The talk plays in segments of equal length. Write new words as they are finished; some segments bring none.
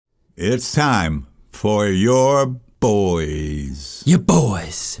It's time for your boys. Your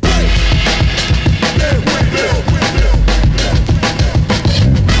boys.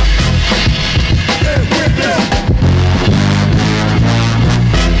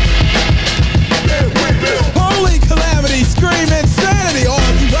 Holy calamity, scream insanity. All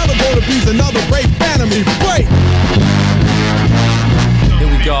you ever go to be's another great fan of me. Break.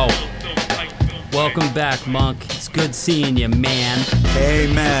 Here we go. Welcome back, Monk. It's good seeing you, man.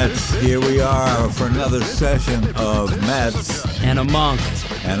 Hey, Mets. Here we are for another session of Mets And a Monk.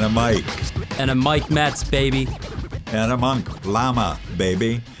 and a Mike. And a Mike Metz, baby. And a Monk Llama,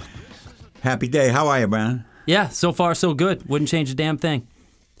 baby. Happy day. How are you, Brian? Yeah, so far so good. Wouldn't change a damn thing.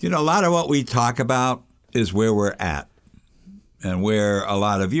 You know, a lot of what we talk about is where we're at and where a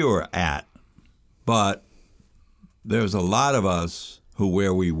lot of you are at. But there's a lot of us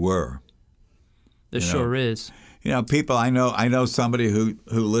where we were. There sure is. You know, people, I know somebody who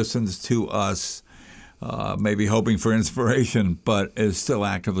listens to us, maybe hoping for inspiration, but is still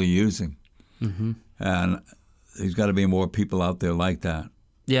actively using. Mm-hmm. And there's got to be more people out there like that.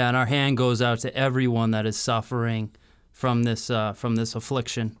 Yeah, and our hand goes out to everyone that is suffering from this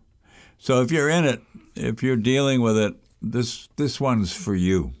affliction. So if you're in it, if you're dealing with it, this one's for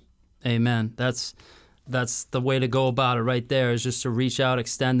you. Amen. That's the way to go about it right there, is just to reach out,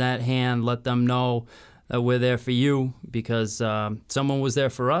 extend that hand, let them know that we're there for you, because someone was there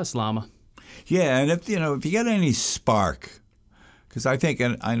for us, Llama. Yeah, and if you get any spark, because I think,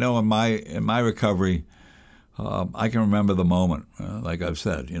 and I know in my recovery, I can remember the moment. Like I've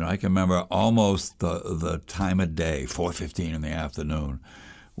said, I can remember almost the time of day, 4:15 in the afternoon,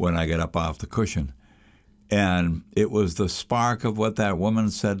 when I get up off the cushion, and it was the spark of what that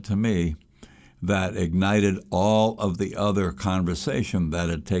woman said to me that ignited all of the other conversation that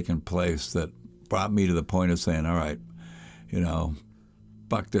had taken place, that brought me to the point of saying, all right,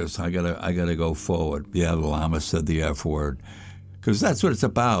 fuck this, I gotta go forward. Yeah, the Llama said the F word, because that's what it's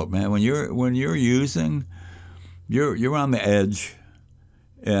about, man. When you're using, you're on the edge,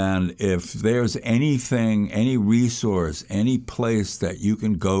 and if there's anything, any resource, any place that you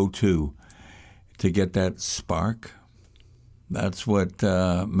can go to get that spark, that's what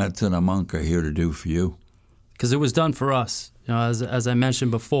Metz and a Monk are here to do for you. Because it was done for us, as I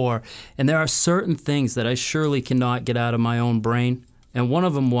mentioned before. And there are certain things that I surely cannot get out of my own brain. And one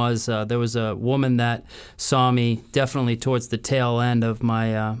of them was there was a woman that saw me definitely towards the tail end of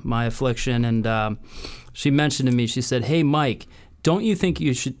my affliction. And she mentioned to me, she said, "Hey, Mike, don't you think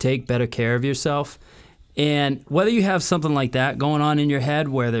you should take better care of yourself?" And whether you have something like that going on in your head,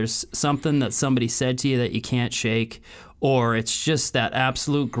 where there's something that somebody said to you that you can't shake, or it's just that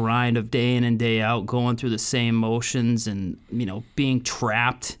absolute grind of day in and day out going through the same motions and, being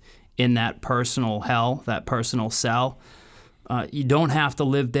trapped in that personal hell, that personal cell, you don't have to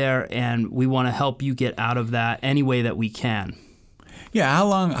live there, and we want to help you get out of that any way that we can. Yeah, how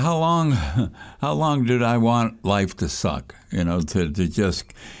long did I want life to suck? To just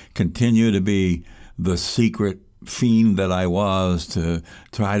continue to be the secret fiend that I was, to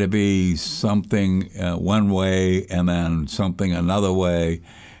try to be something one way and then something another way.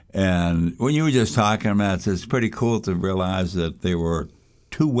 And when you were just talking about it, it's pretty cool to realize that there were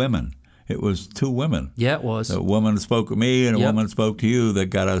two women. It was two women. Yeah, it was. A woman spoke to me and a Yep. woman spoke to you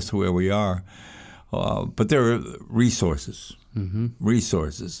that got us to where we are. But there are resources. Mm-hmm.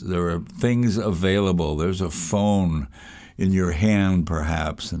 Resources. There are things available. There's a phone in your hand,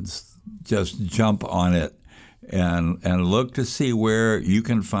 perhaps, and just jump on it and look to see where you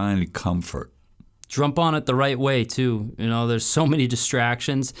can find comfort. Jump on it the right way, too. There's so many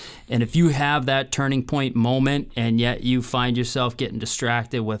distractions, and if you have that turning point moment and yet you find yourself getting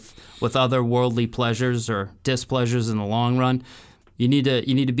distracted with other worldly pleasures or displeasures in the long run, you need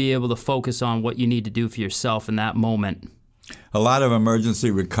to be able to focus on what you need to do for yourself in that moment. A lot of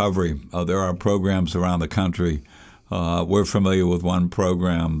emergency recovery. There are programs around the country. We're familiar with one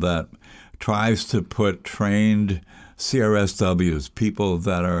program that tries to put trained CRSWs, people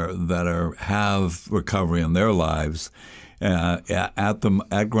that have recovery in their lives,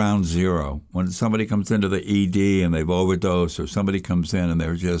 at ground zero. When somebody comes into the ED and they've overdosed, or somebody comes in and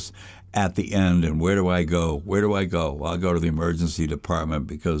they're just at the end, and where do I go? Where do I go? Well, I'll go to the emergency department,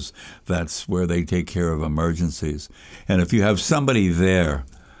 because that's where they take care of emergencies. And if you have somebody there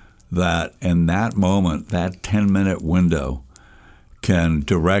that in that moment, that 10-minute window, can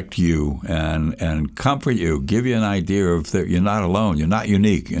direct you and comfort you, give you an idea of that you're not alone, you're not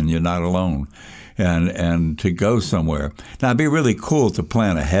unique, and you're not alone, and to go somewhere. Now, it'd be really cool to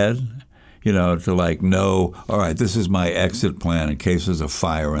plan ahead, to know, all right, this is my exit plan in case there's a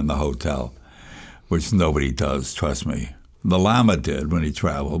fire in the hotel, which nobody does, trust me. The Lama did when he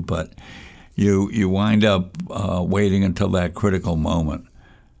traveled, but you wind up waiting until that critical moment.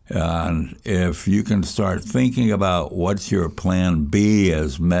 And if you can start thinking about what's your plan B,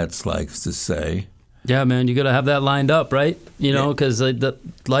 as Metz likes to say. Yeah, man, you got to have that lined up, right? You know, because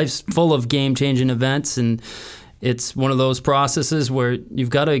life's full of game-changing events, and it's one of those processes where you've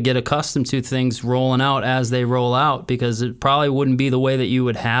got to get accustomed to things rolling out as they roll out, because it probably wouldn't be the way that you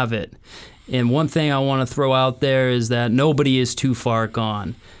would have it. And one thing I want to throw out there is that nobody is too far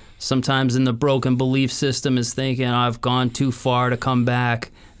gone. Sometimes in the broken belief system is thinking, I've gone too far to come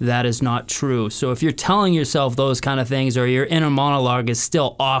back. That is not true. So if you're telling yourself those kind of things, or your inner monologue is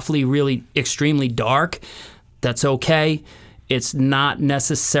still awfully, really extremely dark, that's okay. It's not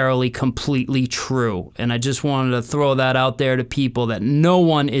necessarily completely true. And I just wanted to throw that out there to people, that no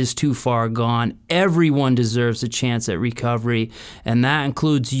one is too far gone. Everyone deserves a chance at recovery, and that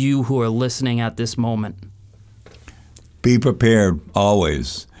includes you who are listening at this moment. Be prepared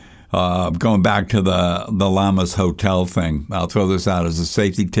always. Going back to the Lama's hotel thing, I'll throw this out as a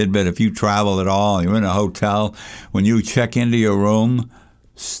safety tidbit. If you travel at all and you're in a hotel, when you check into your room,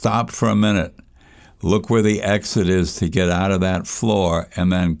 stop for a minute. Look where the exit is to get out of that floor,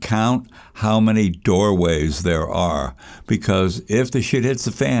 and then count how many doorways there are. Because if the shit hits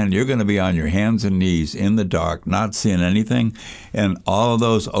the fan, you're going to be on your hands and knees in the dark, not seeing anything. And all of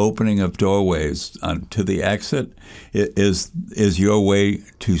those opening of doorways to the exit is your way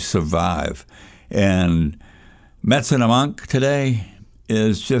to survive. And Medicine Monk today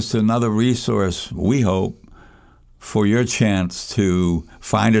is just another resource, we hope, for your chance to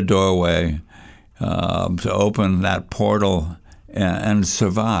find a doorway, to open that portal and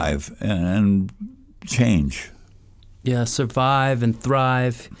survive and change. Yeah, survive and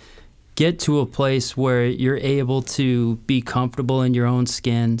thrive. Get to a place where you're able to be comfortable in your own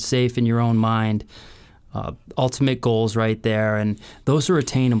skin, safe in your own mind. Ultimate goals right there, and those are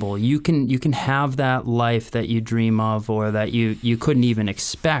attainable. You can have that life that you dream of, or that you couldn't even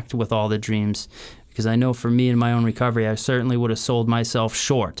expect with all the dreams. Because I know for me in my own recovery, I certainly would have sold myself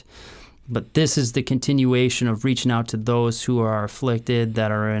short. But this is the continuation of reaching out to those who are afflicted,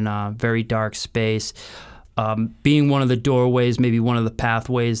 that are in a very dark space, being one of the doorways, maybe one of the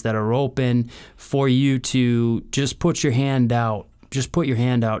pathways that are open for you to just put your hand out. Just put your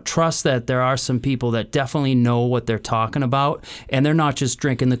hand out. Trust that there are some people that definitely know what they're talking about, and they're not just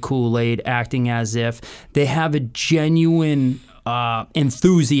drinking the Kool-Aid, acting as if. They have a genuine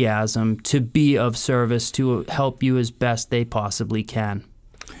enthusiasm to be of service, to help you as best they possibly can.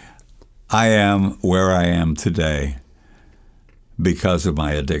 I am where I am today because of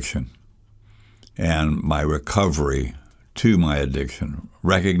my addiction and my recovery to my addiction,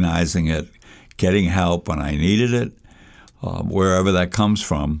 recognizing it, getting help when I needed it, wherever that comes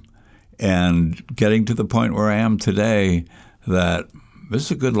from, and getting to the point where I am today that this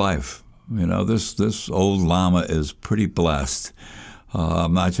is a good life. You know, this old Lama is pretty blessed.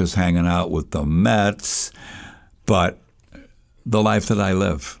 I'm not just hanging out with the Mets, but the life that I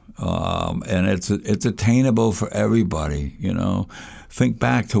live. And it's attainable for everybody, you know. Think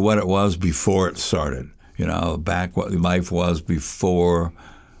back to what it was before it started, you know, back what life was before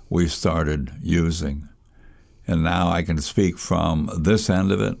we started using. And now I can speak from this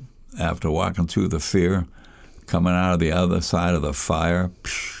end of it, after walking through the fear, coming out of the other side of the fire.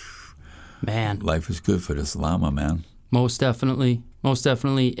 Man. Life is good for this Lama, man. Most definitely. Most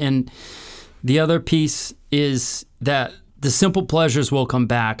definitely. And the other piece is that the simple pleasures will come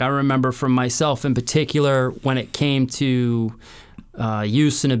back. I remember from myself in particular, when it came to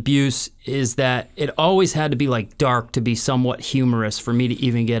use and abuse, is that it always had to be like dark to be somewhat humorous for me to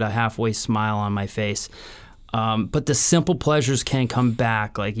even get a halfway smile on my face. But the simple pleasures can come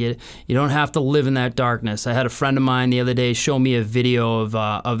back. Like you don't have to live in that darkness. I had a friend of mine the other day show me a video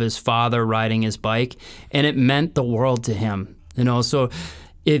of his father riding his bike, and it meant the world to him. You know, so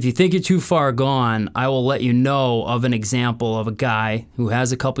if you think you're too far gone, I will let you know of an example of a guy who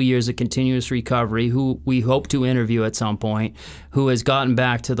has a couple years of continuous recovery, who we hope to interview at some point, who has gotten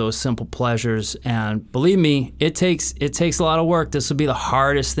back to those simple pleasures. And believe me, it takes a lot of work. This will be the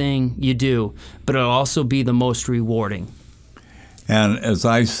hardest thing you do, but it'll also be the most rewarding. And as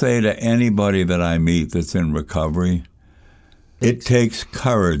I say to anybody that I meet that's in recovery, it takes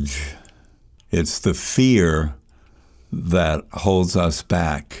courage. It's the fear that holds us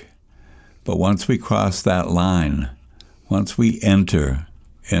back. But once we cross that line, once we enter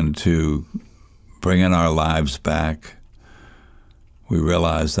into bringing our lives back, we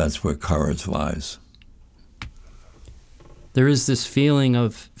realize that's where courage lies. There is this feeling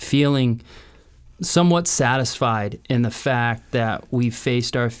of feeling somewhat satisfied in the fact that we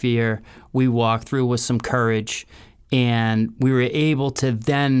faced our fear, we walked through with some courage, and we were able to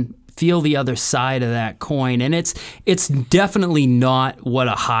then feel the other side of that coin. And it's definitely not what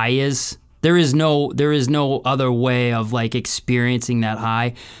a high is. There is no other way of like experiencing that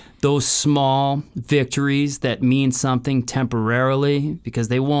high. Those small victories that mean something temporarily, because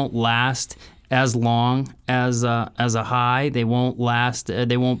they won't last as long as a high. They won't last.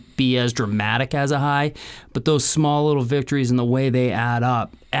 They won't be as dramatic as a high. But those small little victories and the way they add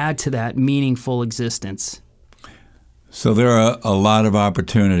up add to that meaningful existence. So there are a lot of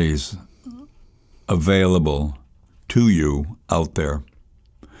opportunities available to you out there.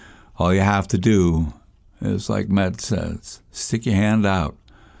 All you have to do is, like Met says, stick your hand out,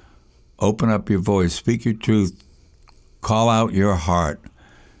 open up your voice, speak your truth, call out your heart,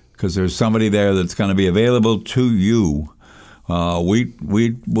 because there's somebody there that's going to be available to you.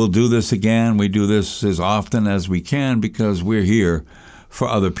 We will do this again. We do this as often as we can because we're here for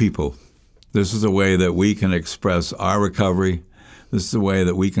other people. This is a way that we can express our recovery. This is a way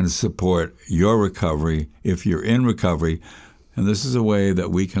that we can support your recovery if you're in recovery. And this is a way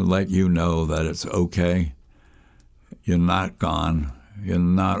that we can let you know that it's okay. You're not gone. You're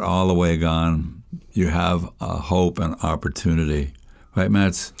not all the way gone. You have a hope and opportunity. Right,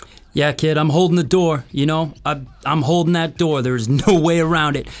 Mets? Yeah, kid, I'm holding the door. You know, I'm holding that door. There's no way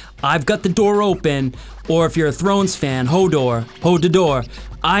around it. I've got the door open, or if you're a Thrones fan, hold the door.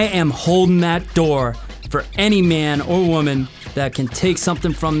 I am holding that door for any man or woman that can take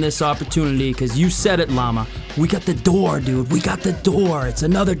something from this opportunity, because you said it, Llama. We got the door, dude. We got the door. It's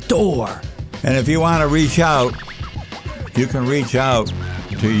another door. And if you want to reach out, you can reach out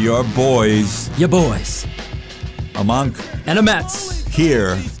to your boys. Your boys. A Monk. And a Mets.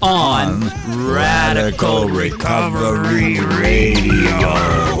 Here on Radical Recovery Radio.